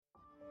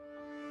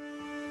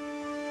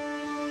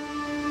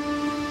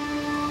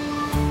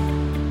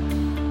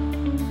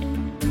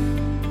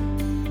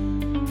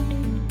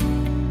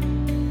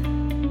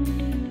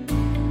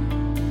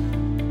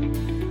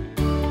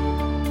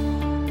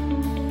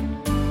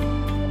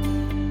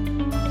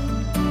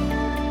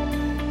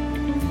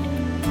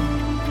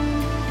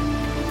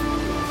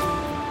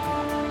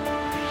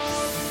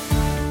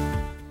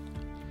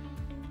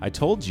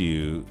told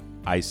you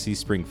I see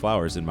spring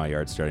flowers in my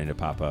yard starting to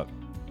pop up.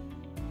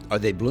 Are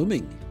they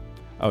blooming?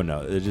 Oh,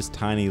 no. They're just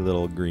tiny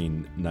little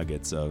green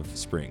nuggets of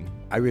spring.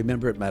 I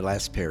remember at my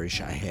last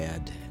parish, I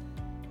had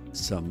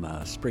some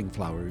spring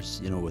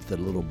flowers, with the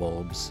little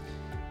bulbs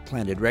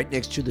planted right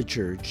next to the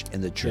church.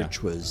 And the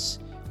church was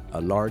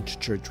a large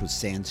church with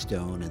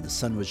sandstone, and the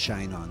sun was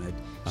shining on it.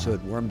 So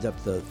it warmed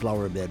up the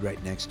flower bed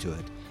right next to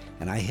it.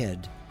 And I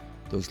had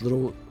those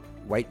little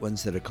white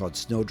ones that are called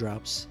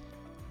snowdrops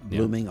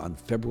blooming on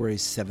February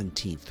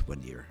 17th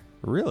one year.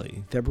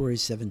 Really? February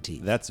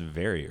 17th. That's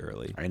very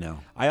early. I know.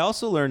 I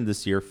also learned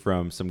this year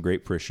from some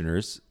great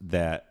parishioners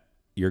that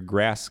your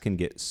grass can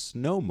get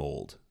snow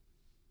mold.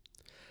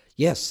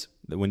 Yes.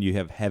 That when you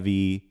have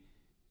heavy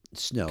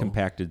Snow.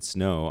 compacted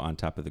snow on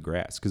top of the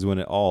grass. Because when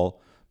it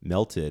all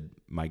melted,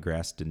 my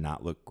grass did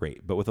not look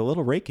great. But with a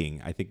little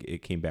raking, I think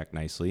it came back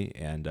nicely,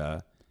 and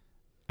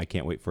I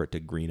can't wait for it to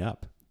green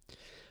up.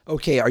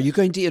 Okay, are you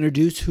going to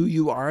introduce who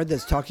you are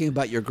that's talking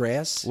about your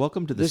grass?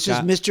 Welcome to the This is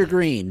Mr.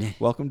 Green.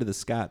 Welcome to the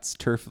Scott's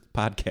Turf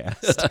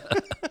Podcast.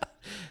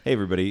 Hey,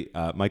 everybody.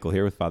 Michael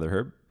here with Father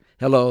Herb.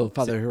 Hello,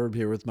 Father Herb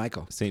here with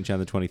Michael. St. John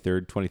the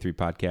 23rd, 23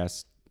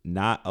 podcast,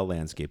 not a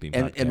landscaping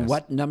podcast. And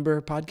what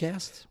number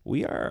podcast?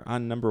 We are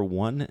on number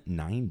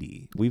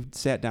 190. We've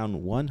sat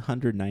down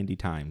 190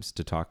 times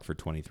to talk for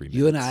 23 minutes.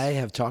 You and I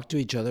have talked to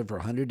each other for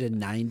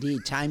 190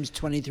 times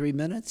 23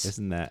 minutes?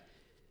 Isn't that...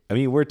 I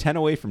mean, we're 10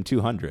 away from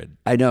 200.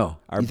 I know.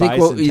 Our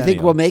You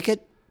think we'll make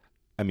it?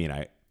 I mean,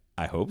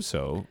 I hope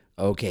so.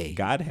 Okay.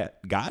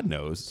 God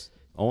knows.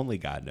 Only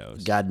God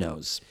knows. God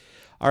knows.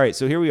 All right,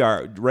 so here we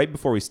are. Right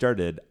before we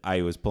started,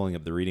 I was pulling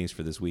up the readings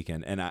for this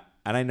weekend, and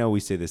I know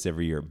we say this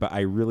every year, but I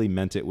really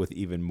meant it with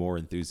even more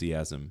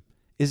enthusiasm.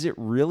 Is it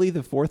really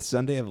the fourth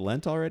Sunday of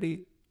Lent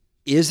already?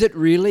 Is it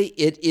really?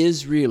 It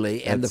is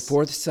really. And the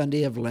fourth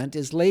Sunday of Lent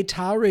is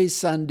Laetare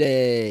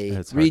Sunday.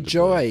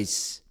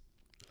 Rejoice.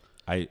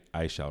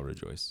 I shall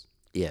rejoice.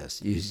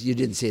 Yes, you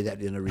didn't say that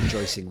in a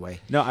rejoicing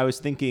way. No, I was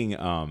thinking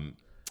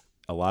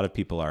a lot of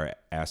people are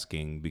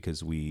asking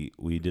because we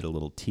did a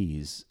little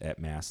tease at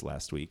Mass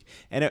last week.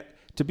 And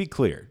to be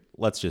clear,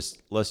 let's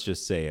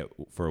just say it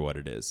for what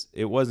it is.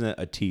 It wasn't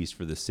a tease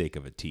for the sake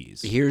of a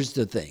tease. Here's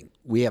the thing.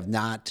 We have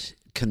not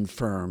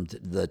confirmed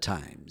the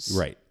times.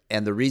 Right.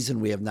 And the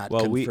reason we have not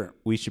confirmed...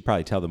 we should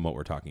probably tell them what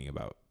we're talking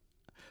about.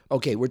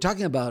 Okay, we're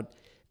talking about...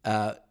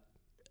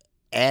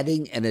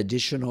 adding an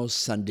additional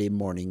Sunday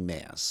morning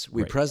Mass.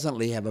 We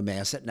presently have a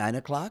Mass at 9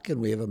 o'clock, and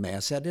we have a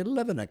Mass at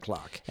 11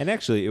 o'clock. And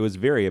actually, it was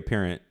very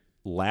apparent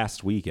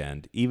last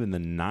weekend, even the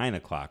 9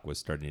 o'clock was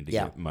starting to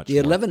get much the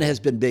more 11 full. has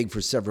been big for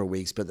several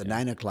weeks, but the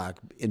 9 o'clock,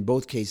 in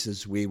both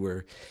cases,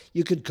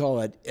 you could call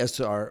it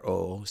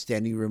SRO,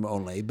 standing room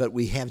only, but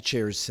we have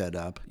chairs set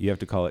up. You have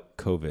to call it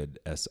COVID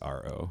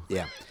SRO.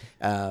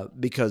 Yeah,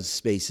 because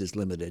space is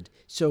limited.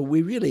 So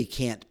we really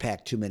can't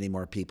pack too many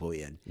more people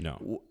in.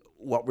 No.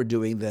 What we're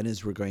doing then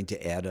is we're going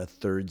to add a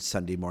third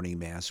Sunday morning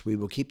Mass. We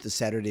will keep the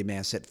Saturday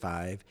Mass at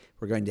 5.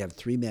 We're going to have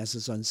 3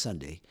 Masses on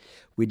Sunday.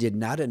 We did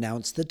not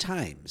announce the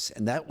times,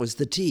 and that was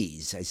the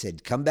tease. I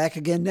said, come back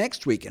again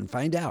next week and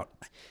find out.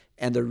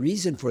 And the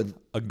reason for...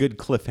 A good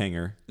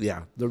cliffhanger.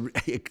 Yeah,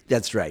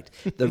 that's right.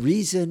 The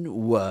reason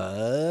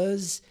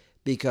was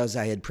because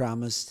I had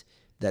promised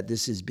that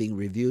this is being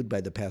reviewed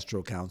by the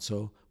Pastoral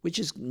Council, which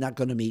is not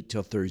going to meet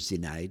till Thursday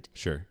night.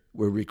 Sure.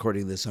 We're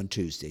recording this on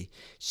Tuesday.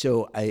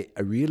 So I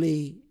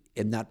really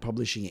am not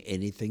publishing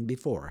anything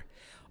before.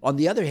 On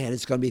the other hand,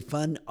 it's going to be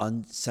fun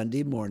on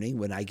Sunday morning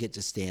when I get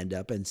to stand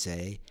up and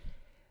say,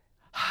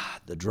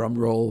 the drum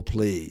roll,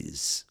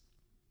 please.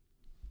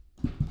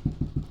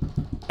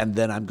 And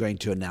then I'm going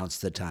to announce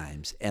the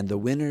times. And the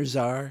winners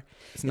are...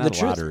 It's not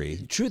a lottery.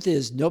 The truth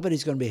is,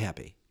 nobody's going to be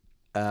happy.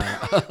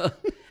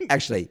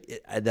 Actually,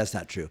 that's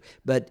not true.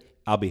 But...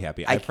 I'll be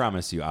happy. I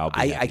promise you I'll be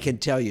happy. I can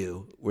tell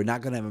you, we're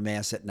not going to have a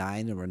Mass at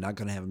 9, and we're not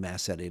going to have a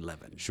Mass at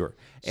 11. Sure.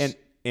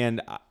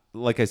 And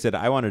like I said,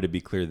 I wanted to be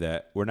clear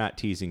that we're not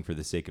teasing for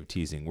the sake of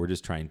teasing. We're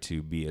just trying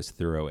to be as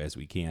thorough as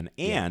we can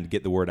and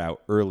get the word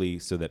out early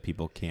so that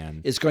people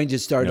can... It's going to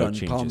start on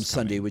Palm coming.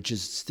 Sunday, which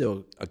is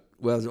still,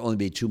 it'll only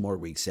be 2 more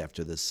weeks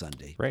after this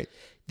Sunday. Right.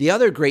 The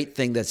other great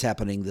thing that's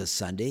happening this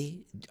Sunday,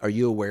 are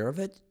you aware of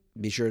it?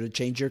 Be sure to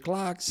change your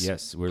clocks.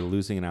 Yes, we're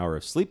losing an hour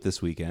of sleep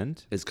this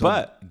weekend, called,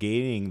 but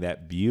gaining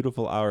that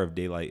beautiful hour of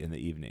daylight in the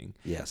evening.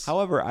 Yes.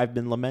 However, I've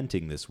been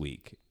lamenting this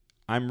week.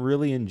 I'm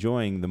really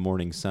enjoying the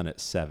morning sun at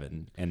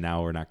 7, and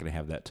now we're not going to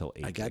have that till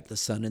 8. I got the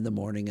sun in the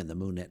morning and the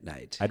moon at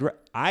night.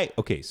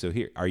 Okay, so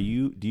here,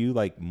 do you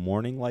like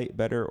morning light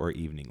better or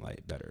evening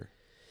light better?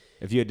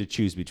 If you had to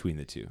choose between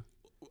the two.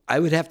 I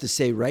would have to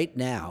say right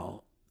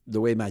now,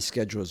 the way my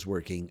schedule is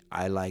working,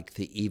 I like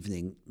the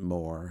evening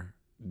more,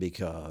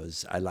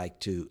 because I like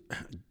to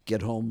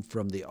get home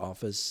from the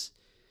office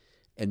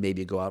and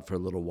maybe go out for a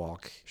little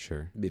walk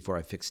before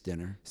I fix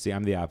dinner. See,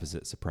 I'm the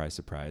opposite. Surprise,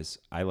 surprise.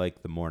 I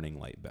like the morning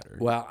light better.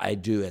 Well, I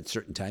do at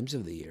certain times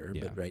of the year,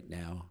 but right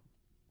now...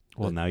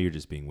 Well, now you're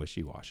just being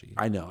wishy-washy.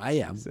 I know, I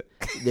am.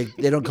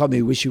 They don't call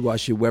me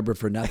Wishy-Washy Weber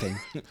for nothing.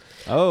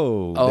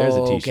 There's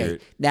a T-shirt. Okay.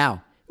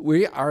 Now,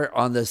 We are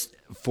on the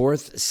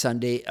fourth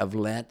Sunday of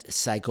Lent,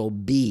 cycle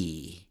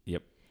B,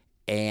 Yep.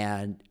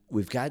 and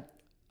we've got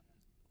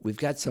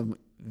some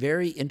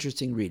very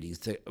interesting readings.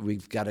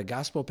 We've got a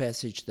gospel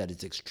passage that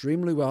is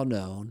extremely well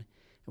known,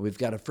 and we've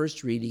got a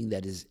first reading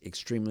that is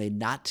extremely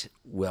not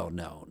well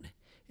known.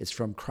 It's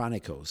from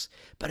Chronicles,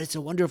 but it's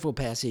a wonderful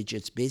passage.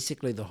 It's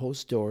basically the whole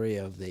story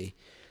of the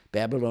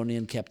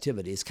Babylonian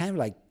captivity. It's kind of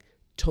like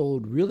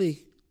told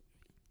really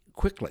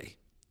quickly.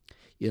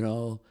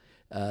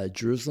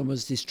 Jerusalem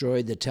was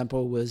destroyed, the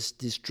temple was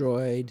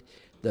destroyed,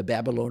 the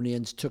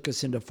Babylonians took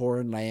us into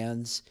foreign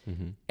lands,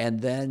 and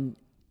then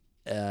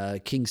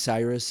King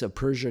Cyrus of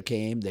Persia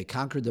came, they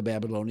conquered the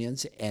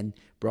Babylonians and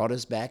brought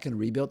us back and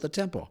rebuilt the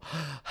temple.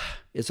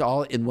 It's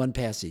all in one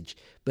passage,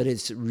 but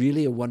it's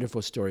really a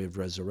wonderful story of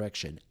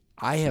resurrection.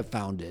 I have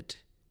found it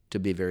to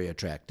be very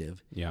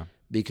attractive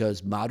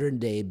because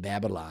modern-day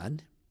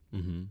Babylon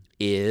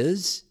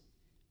is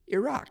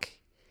Iraq.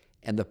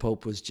 And the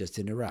Pope was just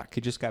in Iraq.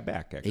 He just got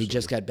back, actually. He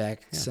just got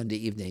back Sunday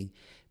evening.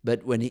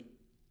 But when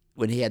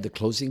he had the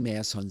closing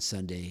Mass on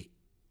Sunday,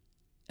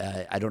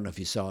 I don't know if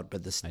you saw it,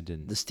 but I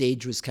didn't. The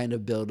stage was kind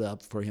of built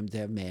up for him to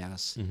have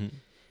Mass.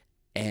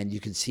 And you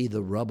could see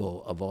the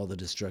rubble of all the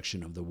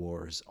destruction of the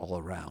wars all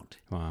around.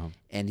 Wow.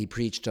 And he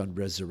preached on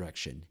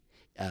resurrection.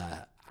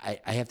 I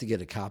have to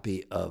get a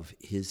copy of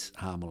his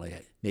homily.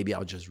 Maybe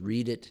I'll just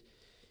read it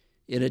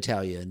in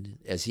Italian,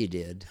 as he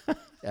did,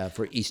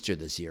 for Easter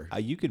this year.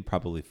 You could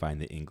probably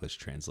find the English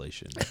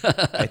translation.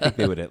 I think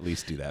they would at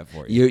least do that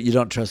for you. You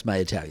don't trust my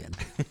Italian.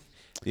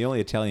 The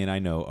only Italian I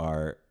know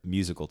are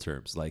musical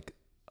terms like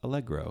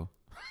allegro.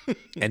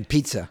 And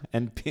pizza.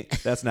 And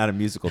that's not a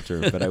musical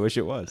term, but I wish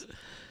it was.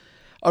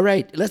 All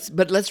right,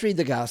 let's read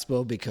the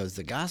gospel, because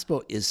the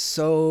gospel is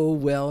so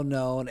well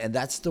known, and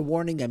that's the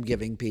warning I'm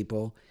giving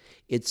people.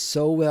 It's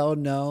so well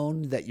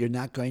known that you're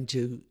not going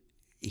to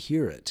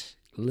hear it.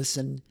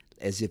 Listen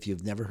as if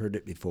you've never heard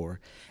it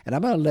before. And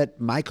I'm going to let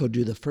Michael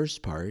do the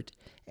first part,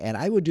 and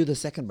I would do the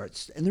second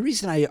part. And the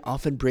reason I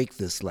often break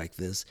this like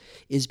this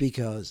is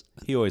because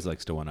he always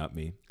likes to one-up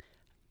me.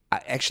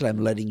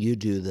 I'm letting you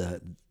do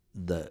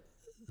the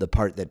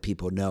part that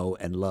people know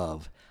and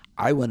love.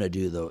 I want to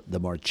do the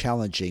more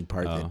challenging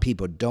part that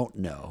people don't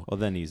know. Well,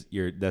 then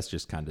that's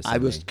just kind of. I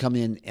will come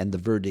in, and the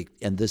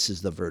verdict, and this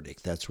is the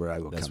verdict. That's where I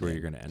will. That's come where in.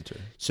 you're going to enter.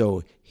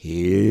 So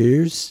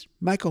here's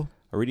Michael.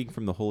 A reading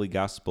from the Holy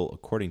Gospel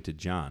according to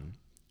John.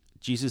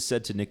 Jesus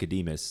said to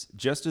Nicodemus,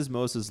 "Just as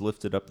Moses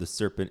lifted up the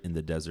serpent in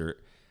the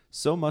desert,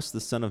 so must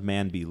the Son of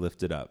Man be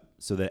lifted up,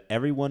 so that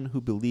everyone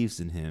who believes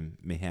in him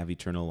may have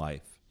eternal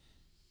life.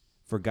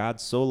 For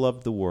God so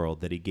loved the world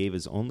that he gave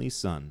his only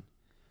Son,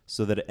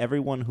 so that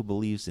everyone who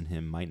believes in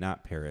him might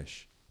not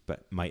perish,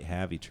 but might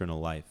have eternal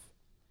life.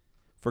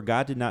 For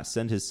God did not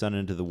send his Son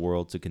into the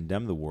world to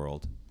condemn the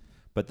world,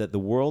 but that the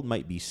world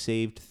might be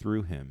saved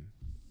through him.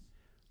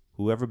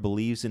 Whoever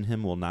believes in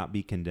him will not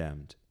be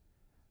condemned,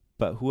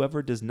 but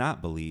whoever does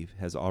not believe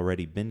has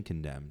already been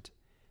condemned,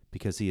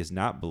 because he has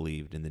not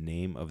believed in the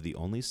name of the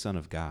only Son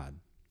of God."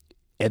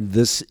 And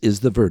this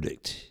is the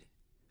verdict,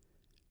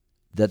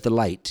 that the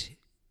light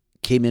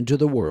came into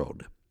the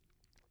world,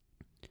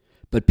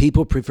 but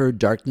people preferred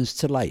darkness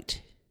to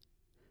light,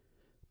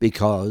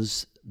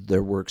 because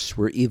their works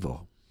were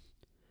evil.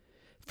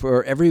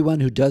 For everyone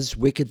who does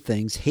wicked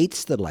things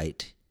hates the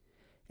light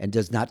and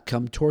does not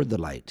come toward the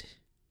light,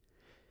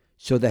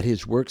 so that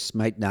his works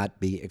might not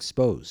be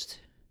exposed.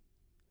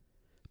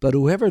 But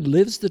whoever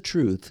lives the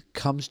truth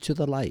comes to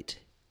the light,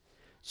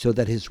 so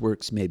that his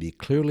works may be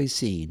clearly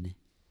seen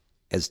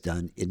as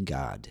done in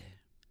God.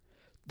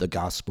 The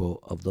Gospel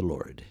of the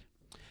Lord.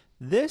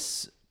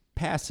 This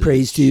passage...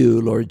 Praise to you,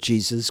 Lord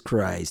Jesus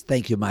Christ.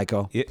 Thank you,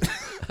 Michael.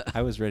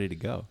 I was ready to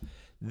go.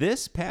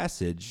 This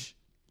passage,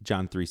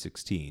 John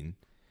 3:16,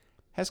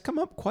 has come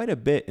up quite a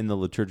bit in the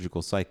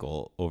liturgical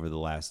cycle over the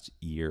last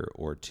year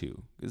or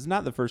two. It's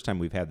not the first time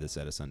we've had this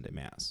at a Sunday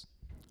Mass.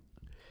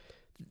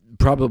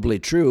 Probably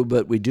true,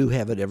 but we do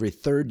have it every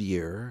third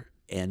year,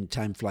 and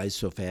time flies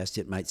so fast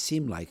it might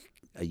seem like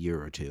a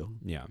year or two.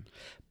 Yeah.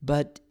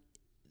 But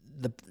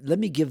let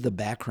me give the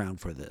background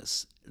for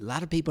this. A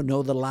lot of people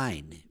know the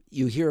line.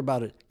 You hear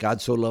about it,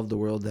 God so loved the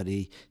world that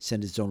he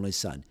sent his only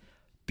Son.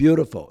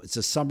 Beautiful. It's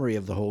a summary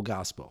of the whole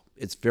gospel.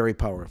 It's very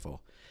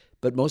powerful.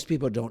 But most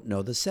people don't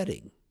know the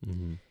setting.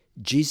 Mm-hmm.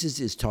 Jesus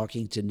is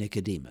talking to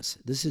Nicodemus.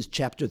 This is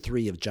chapter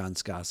 3 of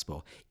John's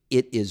Gospel.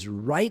 It is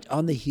right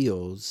on the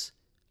heels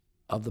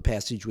of the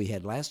passage we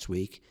had last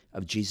week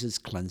of Jesus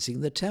cleansing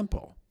the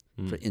temple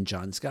in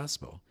John's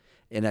Gospel.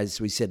 And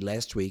as we said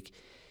last week,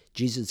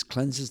 Jesus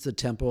cleanses the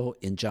temple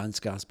in John's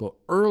Gospel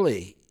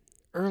early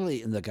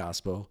in the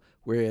Gospel,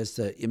 whereas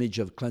the image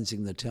of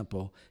cleansing the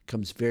temple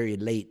comes very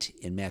late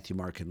in Matthew,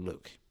 Mark, and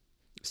Luke,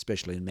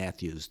 especially in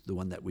Matthew's, the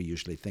one that we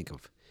usually think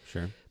of.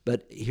 Sure.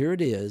 But here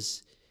it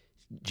is.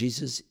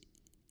 Jesus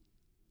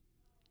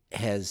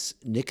has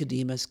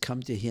Nicodemus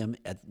come to him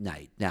at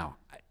night. Now,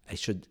 I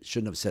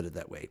shouldn't have said it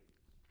that way.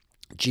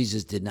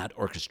 Jesus did not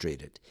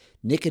orchestrate it.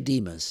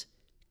 Nicodemus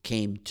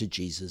came to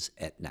Jesus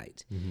at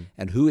night.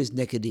 And who is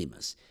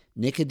Nicodemus?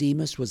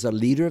 Nicodemus was a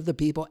leader of the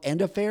people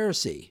and a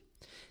Pharisee.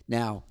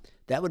 Now,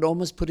 that would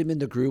almost put him in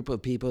the group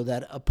of people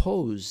that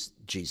oppose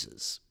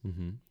Jesus.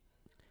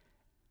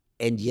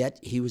 And yet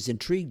he was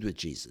intrigued with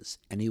Jesus,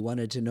 and he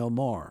wanted to know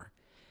more.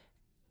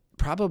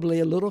 Probably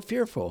a little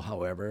fearful,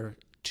 however,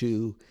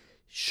 to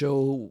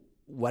show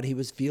what he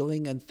was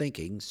feeling and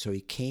thinking, so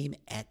he came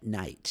at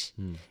night.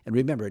 And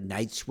remember,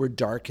 nights were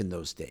dark in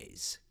those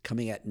days.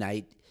 Coming at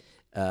night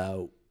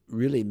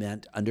really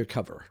meant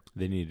undercover.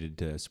 They needed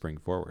to spring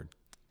forward.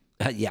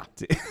 Yeah,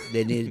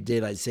 they needed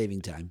daylight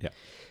saving time. Yeah.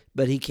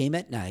 But he came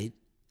at night,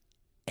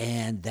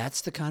 and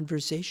that's the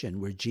conversation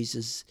where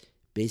Jesus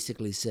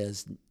basically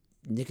says,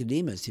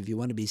 Nicodemus, if you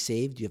want to be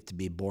saved, you have to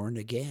be born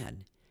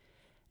again.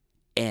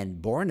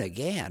 And born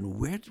again,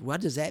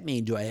 what does that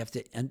mean? Do I have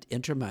to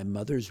enter my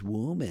mother's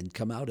womb and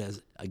come out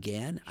as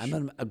again?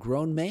 I'm a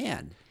grown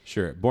man.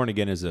 Sure. Born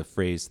again is a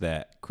phrase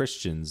that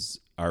Christians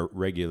are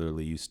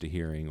regularly used to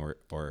hearing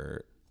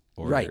or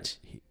Right.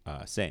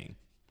 Saying.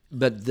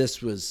 But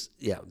this was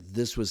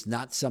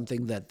not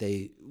something that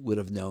they would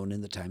have known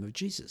in the time of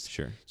Jesus.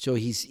 Sure. So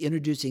he's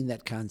introducing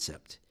that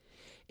concept.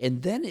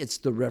 And then it's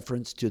the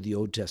reference to the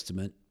Old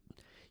Testament.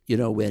 You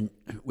know, when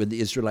the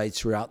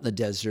Israelites were out in the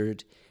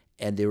desert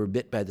and they were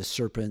bit by the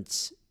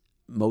serpents,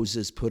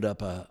 Moses put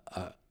up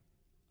a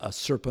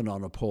serpent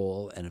on a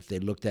pole, and if they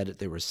looked at it,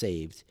 they were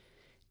saved.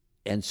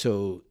 And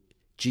so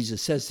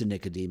Jesus says to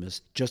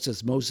Nicodemus, just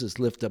as Moses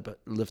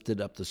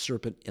lifted up the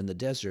serpent in the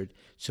desert,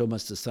 so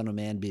must the Son of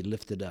Man be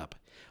lifted up.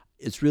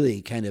 It's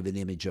really kind of an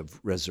image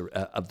of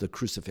the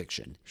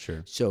crucifixion.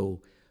 Sure.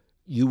 So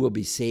you will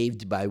be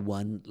saved by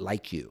one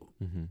like you.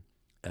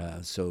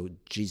 So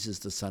Jesus,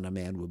 the Son of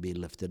Man, will be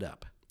lifted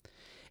up.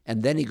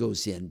 And then he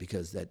goes in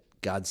because that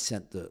God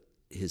sent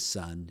his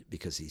Son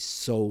because he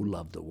so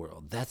loved the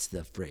world. That's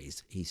the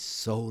phrase. He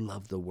so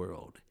loved the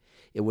world.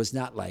 It was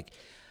not like,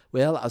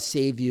 well, I'll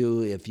save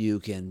you if you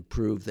can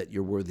prove that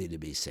you're worthy to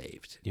be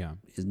saved. Yeah.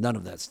 None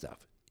of that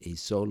stuff. He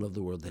so loved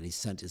the world that he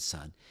sent his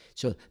Son.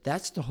 So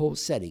that's the whole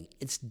setting.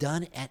 It's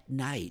done at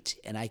night,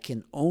 and I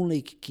can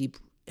only keep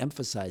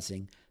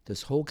emphasizing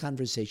this whole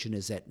conversation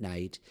is at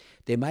night.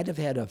 They might have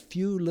had a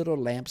few little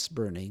lamps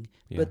burning,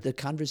 but the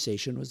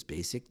conversation was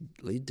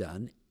basically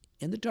done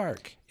in the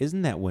dark.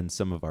 Isn't that when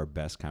some of our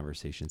best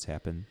conversations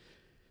happen?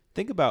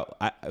 Think about,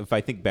 if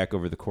I think back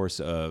over the course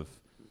of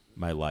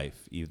my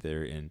life,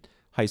 either in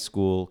high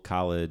school,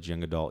 college,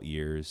 young adult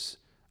years,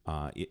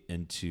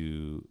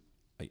 into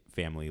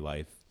family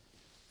life,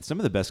 some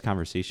of the best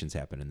conversations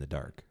happen in the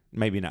dark.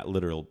 Maybe not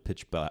literal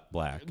pitch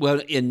black.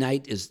 Well,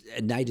 night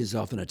is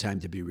often a time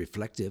to be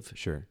reflective.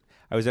 Sure.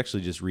 I was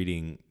actually just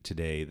reading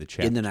today the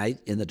chapter. In the night,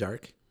 in the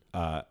dark?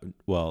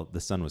 Well, the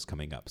sun was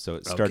coming up, so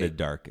it started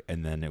dark,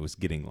 and then it was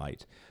getting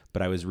light.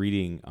 But I was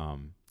reading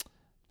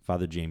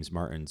Father James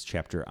Martin's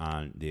chapter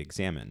on the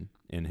Examen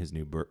in his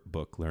new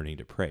book, Learning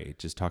to Pray,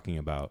 just talking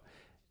about,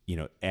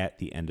 at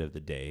the end of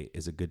the day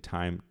is a good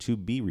time to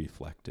be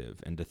reflective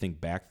and to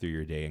think back through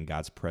your day and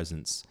God's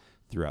presence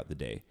throughout the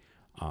day.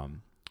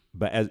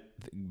 But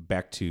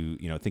back to,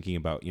 thinking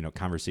about,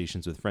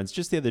 conversations with friends.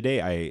 Just the other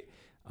day, I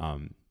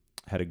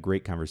had a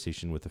great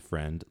conversation with a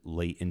friend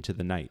late into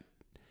the night.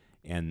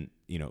 And,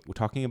 we're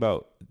talking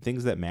about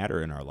things that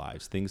matter in our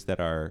lives, things that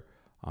are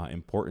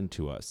important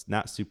to us,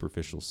 not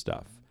superficial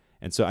stuff.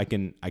 And so I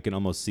can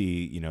almost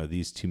see,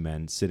 these two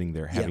men sitting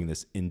there having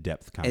this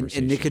in-depth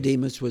conversation. And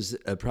Nicodemus was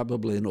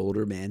probably an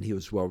older man. He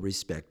was well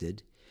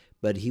respected,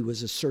 but he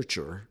was a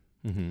searcher.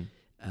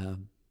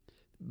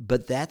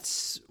 But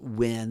that's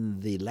when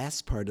the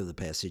last part of the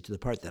passage, the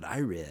part that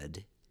I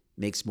read,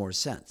 makes more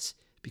sense.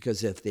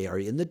 Because if they are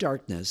in the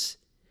darkness,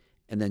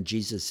 and then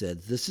Jesus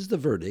said, this is the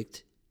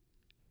verdict,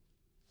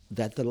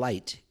 that the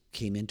light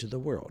came into the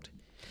world.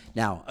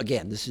 Now,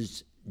 again, this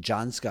is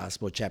John's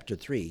Gospel, chapter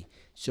 3.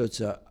 So it's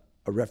a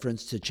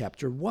reference to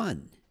chapter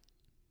 1,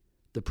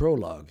 the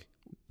prologue.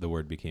 The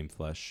Word became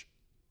flesh.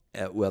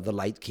 The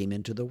light came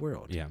into the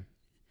world. Yeah.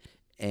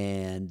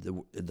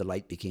 And the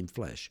light became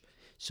flesh.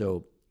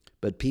 So,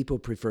 but people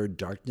preferred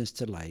darkness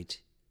to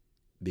light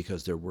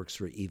because their works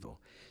were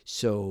evil.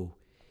 So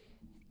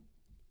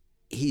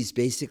he's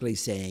basically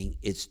saying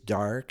it's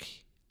dark,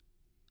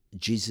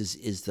 Jesus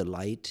is the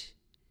light,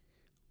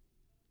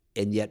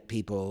 and yet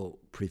people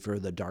prefer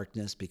the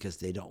darkness because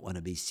they don't want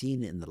to be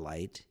seen in the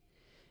light.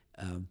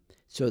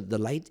 So the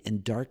light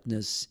and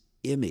darkness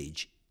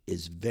image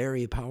is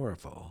very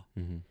powerful.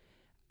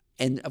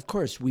 And of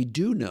course, we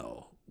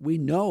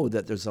know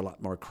that there's a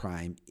lot more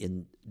crime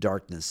in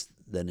darkness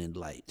than in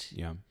light.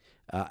 Yeah.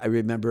 I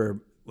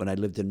remember when I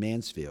lived in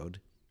Mansfield,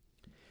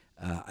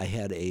 I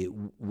had a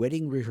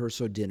wedding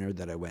rehearsal dinner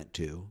that I went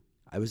to.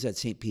 I was at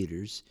St.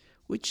 Peter's,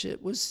 which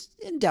it was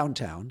in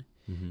downtown,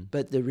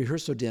 but the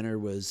rehearsal dinner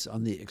was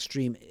on the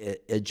extreme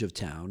edge of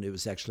town. It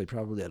was actually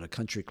probably at a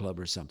country club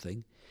or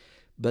something.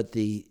 But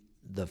the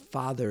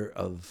father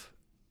of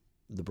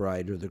the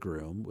bride or the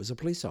groom was a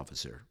police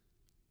officer.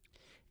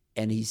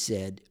 And he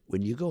said,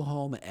 when you go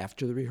home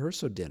after the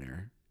rehearsal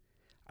dinner,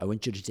 I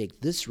want you to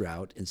take this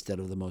route instead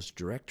of the most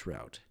direct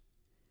route.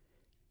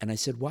 And I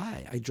said,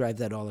 why? I drive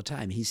that all the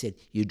time. He said,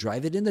 you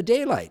drive it in the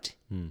daylight.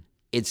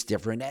 It's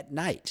different at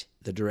night.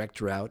 The direct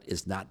route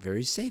is not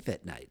very safe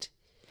at night.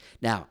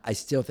 Now, I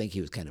still think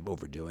he was kind of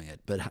overdoing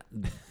it,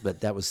 but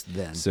that was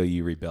then. So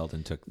you rebelled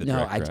and took the No,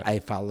 direct route? I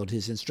followed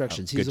his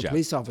instructions. Oh, He's good a job.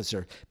 police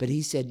officer, but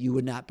he said you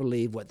would not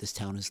believe what this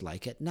town is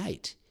like at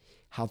night,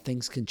 how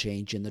things can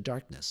change in the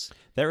darkness.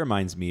 That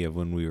reminds me of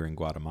when we were in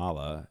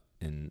Guatemala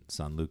in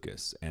San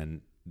Lucas.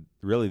 And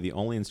really the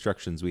only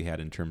instructions we had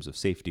in terms of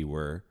safety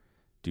were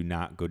do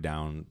not go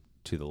down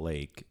to the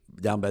lake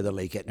Down by the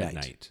lake at at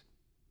night.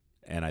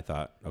 And I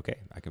thought, okay,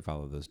 I can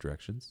follow those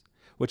directions,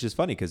 which is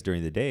funny because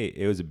during the day,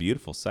 it was a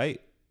beautiful sight.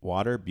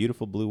 Water,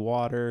 beautiful blue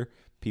water,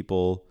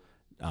 people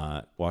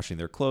washing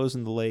their clothes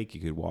in the lake.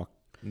 You could walk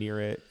near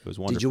it. It was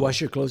wonderful. Did you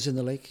wash your clothes in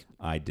the lake?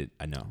 I did.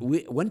 I know.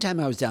 One time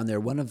I was down there,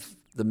 one of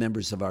the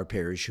members of our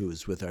parish who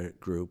was with our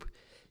group,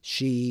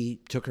 she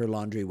took her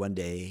laundry one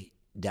day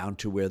down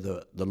to where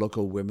the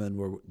local women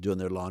were doing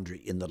their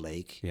laundry in the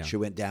lake. Yeah. She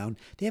went down.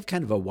 They have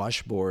kind of a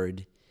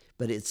washboard,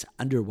 but it's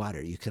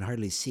underwater. You can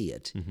hardly see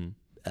it.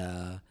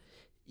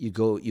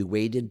 You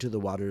wade into the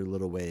water a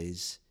little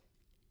ways,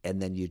 and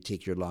then you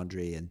take your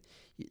laundry, and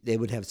they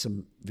would have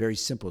some very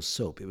simple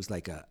soap. It was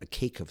like a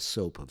cake of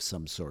soap of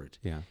some sort.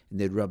 Yeah. And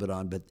they'd rub it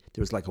on, but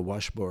there was like a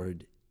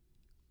washboard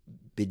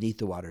beneath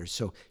the water.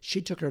 So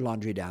she took her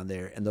laundry down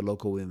there, and the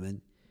local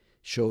women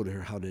showed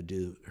her how to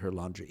do her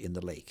laundry in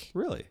the lake.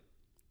 Really?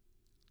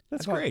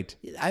 That's I thought- great.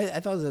 I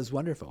thought that was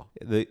wonderful.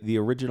 The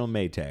original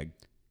Maytag.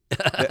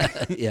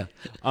 Yeah.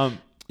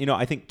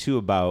 I think too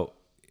about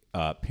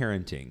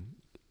parenting.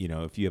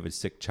 If you have a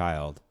sick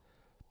child,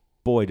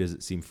 boy, does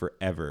it seem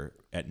forever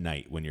at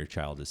night when your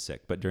child is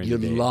sick. But during You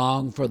the day,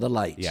 long for the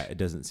light. yeah, it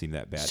doesn't seem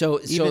that bad. So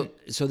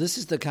this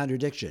is the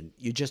contradiction.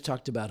 You just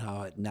talked about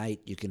how at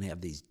night you can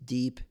have these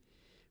deep,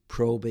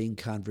 probing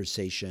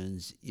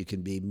conversations. You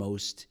can be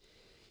most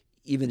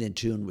even in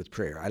tune with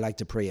prayer. I like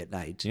to pray at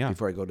night Yeah.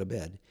 before I go to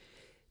bed.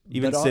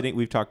 even but sitting,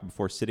 we've talked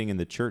before, sitting in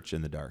the church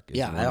in the dark. Is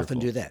Yeah, I often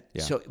wonderful. do that.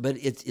 Yeah. So, but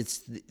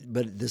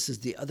but this is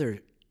the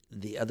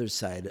other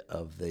side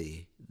of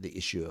the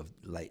issue of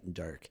light and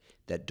dark.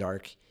 That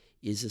dark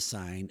is a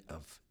sign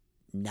of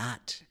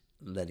not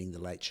letting the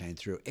light shine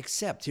through.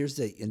 Except, here's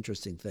the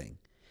interesting thing: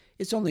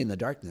 it's only in the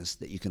darkness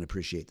that you can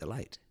appreciate the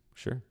light.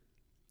 Sure.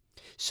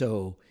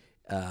 So,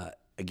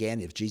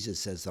 again, if Jesus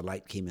says the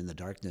light came in the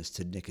darkness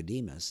to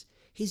Nicodemus,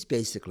 he's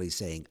basically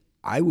saying,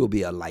 "I will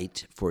be a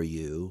light for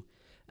you.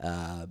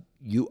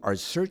 You are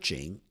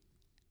searching,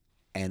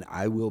 and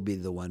I will be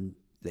the one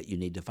that you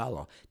need to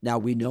follow." Now,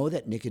 we know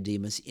that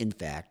Nicodemus, in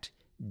fact,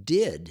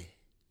 did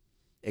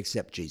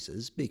accept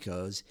Jesus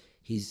because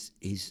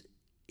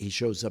he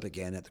shows up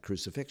again at the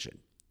crucifixion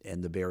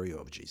and the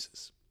burial of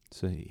Jesus.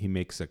 So he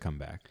makes a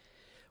comeback.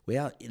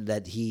 Well,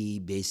 that he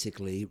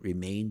basically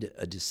remained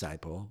a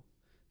disciple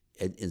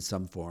in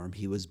some form.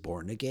 He was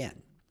born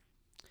again.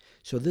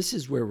 So this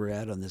is where we're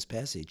at on this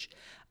passage.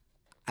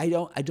 I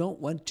don't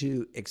want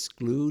to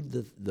exclude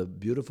the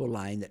beautiful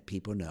line that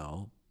people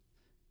know,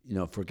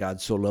 for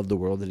God so loved the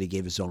world that he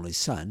gave his only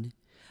son.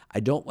 I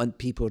don't want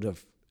people to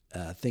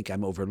think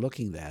I'm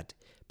overlooking that,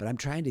 but I'm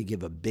trying to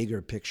give a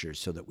bigger picture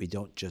so that we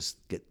don't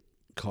just get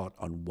caught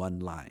on one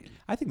line.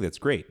 I think that's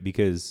great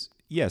because,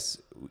 yes,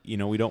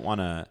 we don't want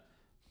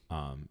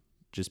to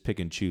just pick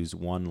and choose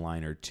one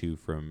line or two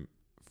from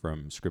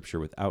Scripture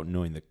without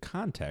knowing the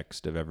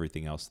context of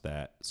everything else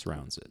that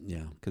surrounds it.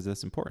 Yeah. Because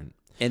that's important.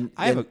 And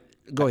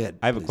go ahead.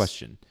 I have a please.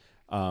 question.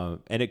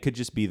 And it could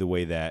just be the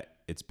way that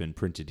it's been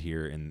printed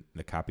here in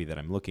the copy that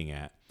I'm looking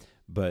at.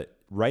 But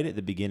right at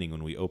the beginning,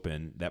 when we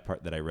open that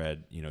part that I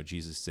read,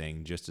 Jesus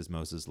saying, "Just as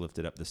Moses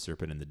lifted up the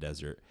serpent in the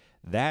desert,"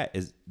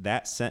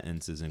 that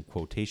sentence is in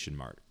quotation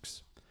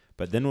marks.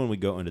 But then when we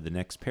go into the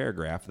next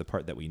paragraph, the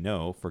part that we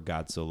know, "For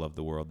God so loved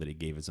the world that he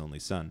gave his only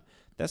son,"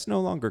 that's no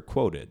longer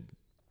quoted.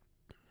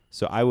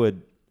 So I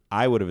would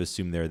have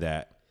assumed there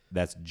that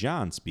that's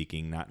John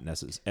speaking,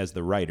 as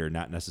the writer,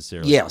 not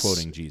necessarily Yes.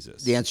 quoting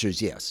Jesus. The answer is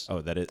yes.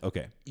 Oh, that is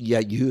okay. Yeah,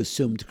 you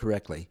assumed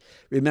correctly.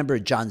 Remember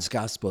John's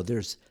gospel,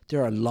 there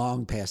are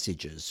long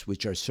passages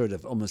which are sort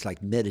of almost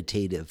like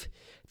meditative.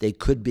 They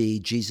could be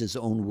Jesus'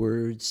 own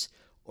words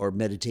or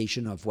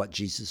meditation of what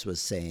Jesus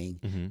was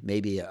saying,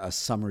 maybe a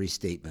summary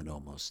statement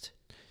almost.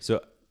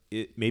 So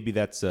maybe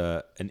that's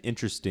an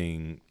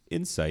interesting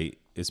insight,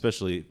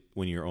 especially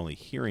when you're only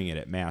hearing it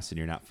at Mass and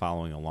you're not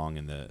following along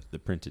in the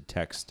printed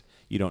text.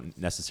 You don't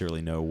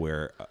necessarily know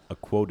where a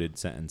quoted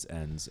sentence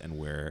ends and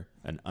where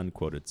an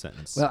unquoted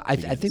sentence Well, I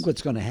begins. think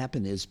what's going to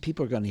happen is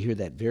people are going to hear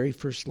that very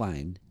first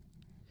line,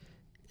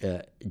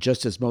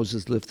 just as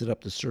Moses lifted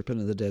up the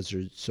serpent in the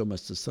desert, so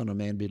must the Son of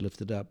Man be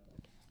lifted up.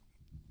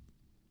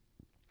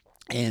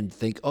 And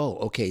think, oh,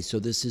 okay, so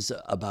this is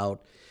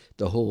about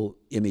the whole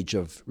image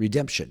of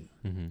redemption.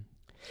 Mm-hmm.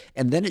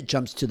 And then it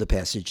jumps to the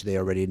passage they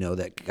already know,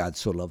 that God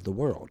so loved the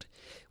world.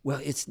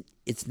 Well, it's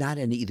not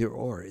an either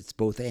or, it's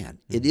both and.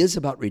 It is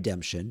about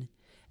redemption,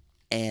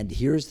 and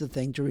here's the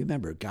thing to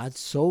remember. God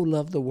so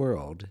loved the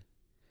world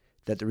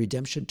that the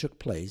redemption took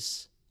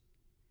place,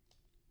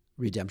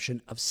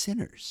 redemption of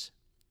sinners.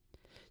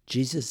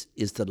 Jesus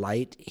is the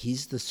light.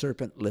 He's the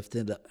serpent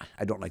lifted up.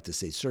 I don't like to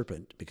say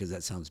serpent because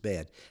that sounds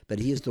bad, but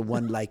he is the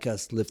one like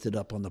us lifted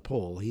up on the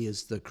pole. He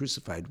is the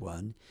crucified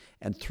one,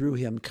 and through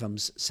him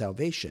comes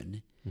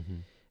salvation.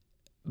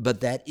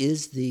 But that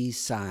is the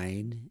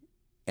sign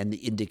and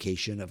the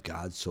indication of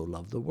God so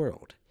loved the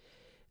world.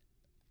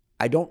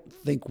 I don't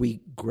think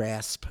we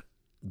grasp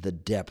the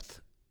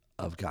depth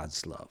of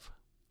God's love.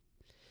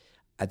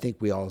 I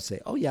think we all say,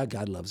 oh yeah,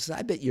 God loves us.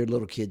 I bet your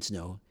little kids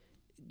know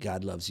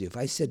God loves you. If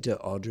I said to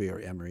Audrey or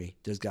Emery,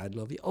 does God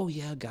love you? Oh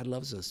yeah, God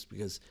loves us.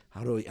 Because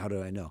how do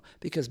I know?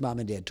 Because Mom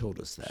and Dad told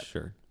us that.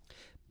 Sure.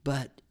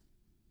 But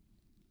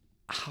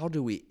how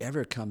do we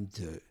ever come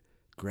to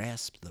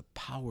grasp the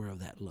power of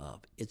that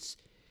love? It's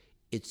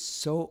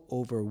so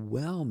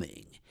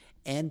overwhelming,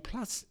 and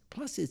plus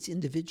it's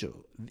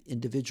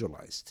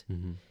individualized.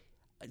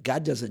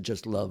 God doesn't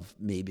just love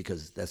me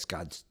because that's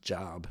God's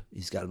job.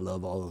 He's got to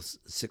love all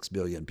 6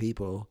 billion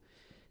people.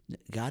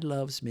 God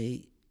loves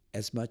me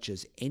as much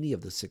as any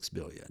of the 6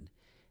 billion,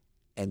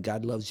 and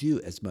God loves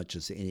you as much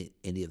as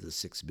any of the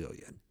 6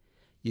 billion.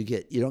 You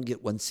don't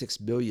get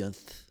 1/6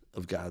 billionth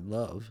of God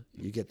love.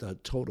 You get the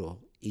total,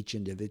 each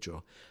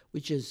individual,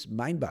 which is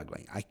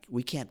mind-boggling.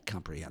 We can't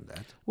comprehend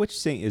that. Which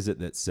saint is it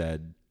that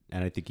said,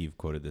 and I think you've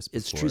quoted this before.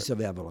 It's Teresa of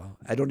Avila.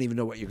 I don't even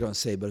know what you're going to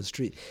say, but it's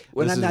Teresa.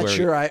 When I'm not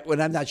sure,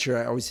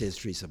 I always say it's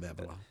Teresa of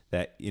Avila.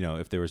 That,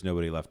 if there was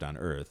nobody left on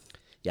earth.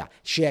 Yeah,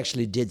 she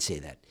actually did say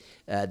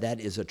that. That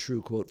is a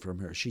true quote from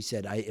her. She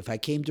said, if I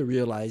came to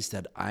realize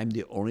that I'm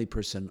the only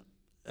person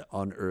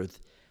on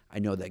earth, I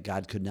know that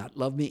God could not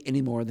love me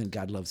any more than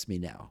God loves me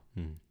now.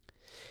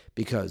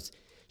 Because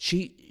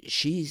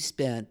she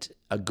spent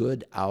a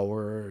good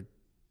hour,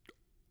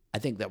 I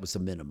think that was the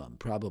minimum,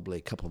 probably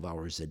a couple of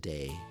hours a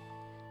day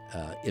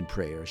in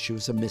prayer. She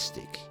was a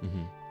mystic.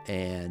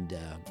 And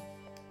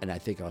I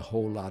think a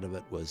whole lot of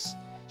it was,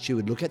 she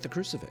would look at the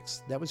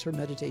crucifix. That was her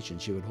meditation.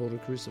 She would hold a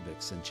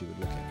crucifix and she would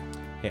look at it.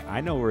 Hey,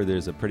 I know where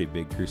there's a pretty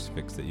big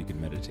crucifix that you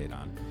can meditate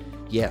on.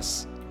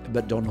 Yes,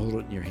 but don't hold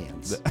it in your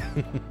hands.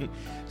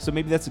 So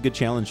maybe that's a good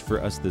challenge for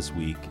us this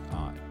week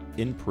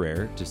in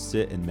prayer, to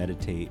sit and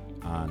meditate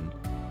on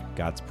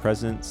God's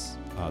presence,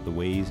 the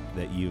ways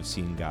that you've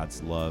seen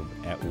God's love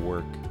at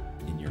work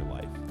in your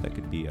life. That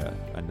could be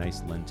a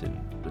nice Lenten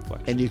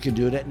reflection. And you can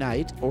do it at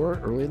night or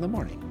early in the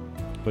morning.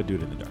 But do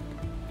it in the dark.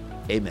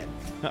 Amen.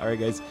 All right,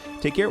 guys.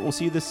 Take care. We'll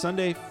see you this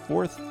Sunday,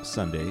 4th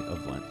Sunday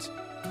of Lent.